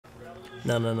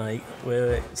No.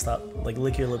 Wait. Stop. Like,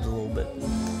 lick your lips a little bit.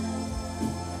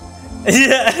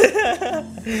 Yeah.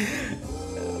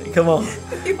 Come on.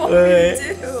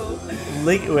 Wait.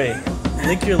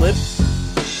 Lick your lips.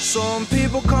 Some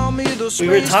people call me the We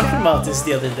were talking about this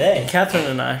the other day. Catherine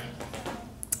and I,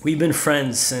 we've been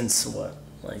friends since what?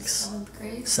 Like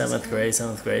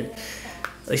 7th grade.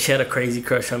 Like, she had a crazy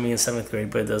crush on me in 7th grade,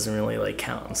 but it doesn't really like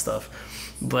count and stuff.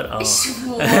 But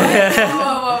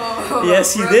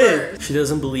yes, you did. She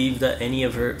doesn't believe that any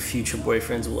of her future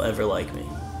boyfriends will ever like me.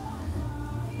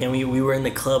 And we were in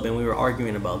the club and we were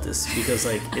arguing about this because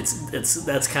like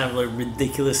that's kind of a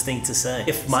ridiculous thing to say.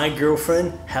 If my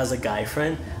girlfriend has a guy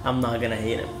friend, I'm not gonna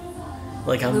hate him.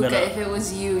 Like, I'm gonna. If it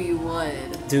was you, you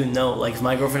would. Dude, no. Like, if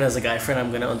my girlfriend has a guy friend,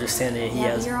 I'm gonna understand that he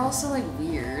has. But you're also like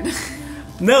weird.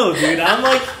 No, dude. I'm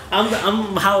like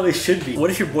I'm how it should be. What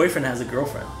if your boyfriend has a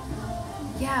girlfriend?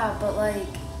 Yeah, but like.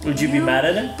 Would you be mad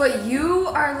at him? But you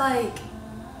are like.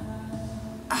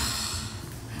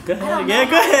 Go ahead. Yeah,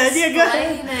 go ahead. Yeah, go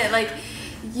ahead. It. Like,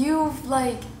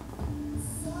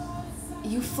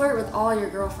 you flirt with all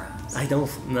your girlfriends. I don't.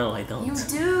 No, I don't. You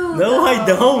do. No, though. I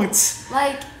don't.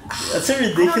 Like. That's a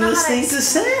ridiculous thing to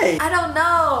say. I don't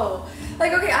know.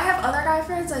 Like, okay, I have other guy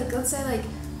friends. Like, let's say like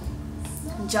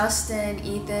Justin,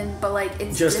 Ethan, but like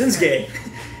it's. Justin's different. gay.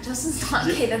 Justin's not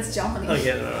gay. That's Johnny.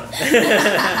 Okay, no.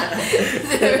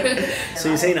 So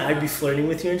you're saying I'd be flirting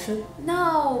with you and shit?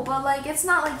 No, but like it's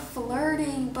not like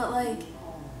flirting, but like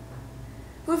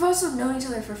we've also known each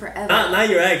other for forever. Not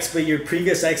your ex, but your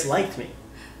previous ex liked me.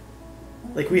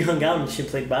 Like, we hung out and she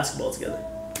played basketball together.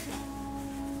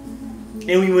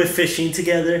 And we went fishing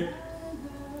together.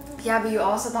 Yeah, but you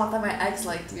also thought that my ex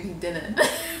liked me. He didn't.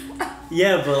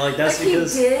 Yeah, but like that's like,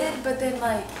 because he did, but then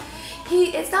like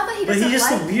it's not that he doesn't. But he's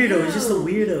just like a weirdo. you. He's just a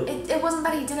weirdo. It wasn't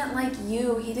that he didn't like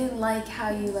you. He didn't like how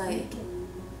you like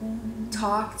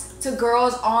talked to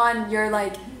girls on your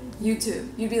like YouTube.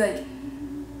 You'd be like,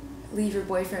 leave your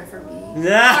boyfriend for me.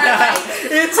 Nah,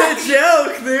 it's a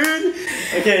joke, dude.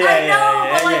 Okay, yeah, I know,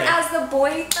 yeah, but like yeah. as the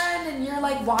boyfriend, and you're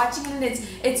like watching it, and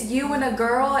it's you and a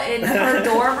girl in her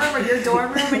dorm room or your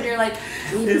dorm room, and you're like,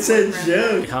 leave it's your a boyfriend.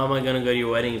 joke. How am I gonna go to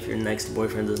your wedding if your next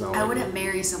boyfriend does not like I wouldn't you?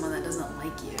 marry someone that doesn't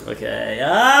like you. Okay.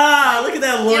 Ah, look at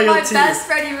that loyalty. You're my best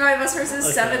friend. You're my best friend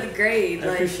since 7th grade. I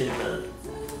Like, appreciate that.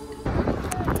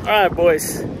 All right,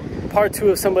 boys. Part 2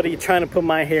 of somebody trying to put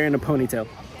my hair in a ponytail.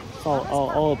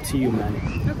 All up to you, man.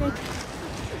 Okay.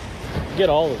 Get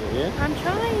all of it, yeah? I'm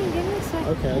trying. Give me a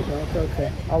second.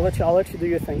 Okay. I'll let you do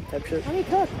your thing, type shit. Let me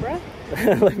cook, bro.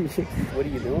 What are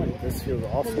you doing? This feels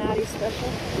awesome. The Maddie special.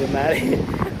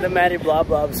 The Maddie blah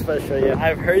blah special. Yeah,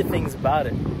 I've heard things about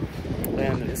it,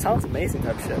 and it sounds amazing,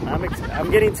 type shit.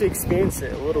 I'm getting to experience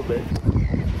it a little bit.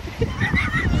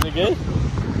 Is it good?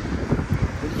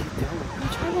 I'm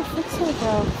trying to fix it,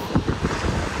 bro.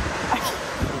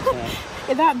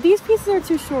 These pieces are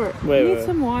too short. Wait, I need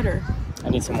some water. I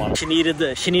need some water. She needed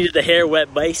the hair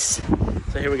wet base.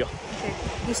 So here we go. Okay.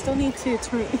 You still need to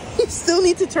turn. You still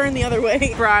need to turn the other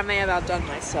way. Bro, I may have outdone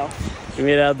myself. You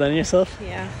may have outdone yourself?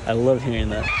 Yeah. I love hearing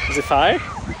that. Is it fire?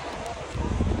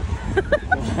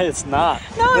 It's not.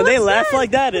 No, when they laugh good.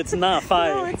 like that, it's not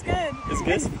fire. No, it's good. It's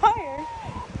good? It's fire.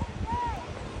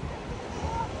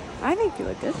 I think you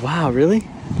look good. Wow, really?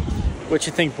 What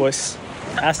you think, boys?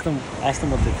 Ask them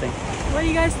what they think. What do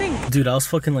you guys think? Dude, I was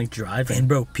fucking like driving. And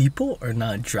bro, people are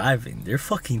not driving. They're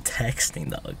fucking texting,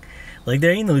 dog. Like,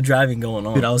 there ain't no driving going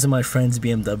on. Dude, I was in my friend's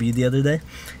BMW the other day,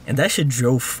 and that shit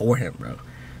drove for him, bro.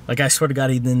 Like, I swear to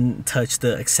God, he didn't touch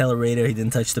the accelerator. He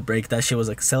didn't touch the brake. That shit was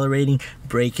accelerating,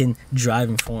 braking,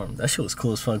 driving for him. That shit was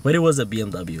cool as fuck. But it was a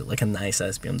BMW, like a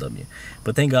nice-ass BMW.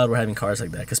 But thank God we're having cars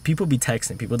like that, because people be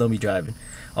texting. People don't be driving.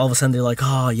 All of a sudden, they're like,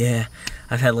 oh, yeah,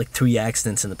 I've had like 3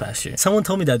 accidents in the past year. Someone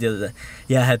told me that the other day.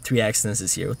 Yeah, I had 3 accidents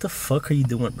this year. What the fuck are you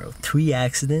doing, bro? 3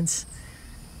 accidents?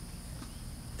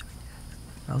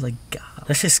 I was like, God.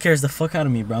 That shit scares the fuck out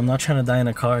of me, bro. I'm not trying to die in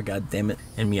a car, god damn it.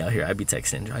 And me out here, I'd be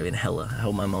texting, driving hella. I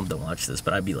hope my mom don't watch this,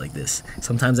 but I'd be like this.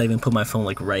 Sometimes I even put my phone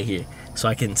like right here, so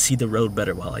I can see the road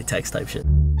better while I text type shit.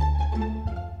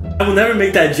 I will never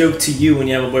make that joke to you when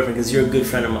you have a boyfriend, because you're a good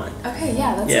friend of mine. okay,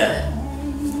 yeah, that's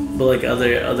it. But like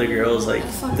other girls like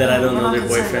that I don't know their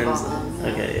boyfriends.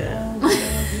 About Okay, yeah.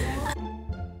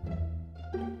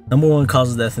 #1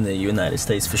 cause of death in the United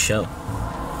States for sure.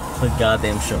 For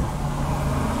goddamn sure.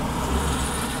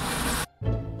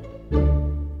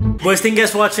 Boys, thank you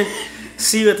guys for watching.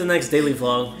 See you at the next daily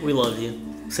vlog. We love you.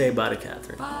 Say bye to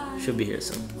Catherine. Bye. She'll be here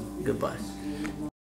soon. Goodbye.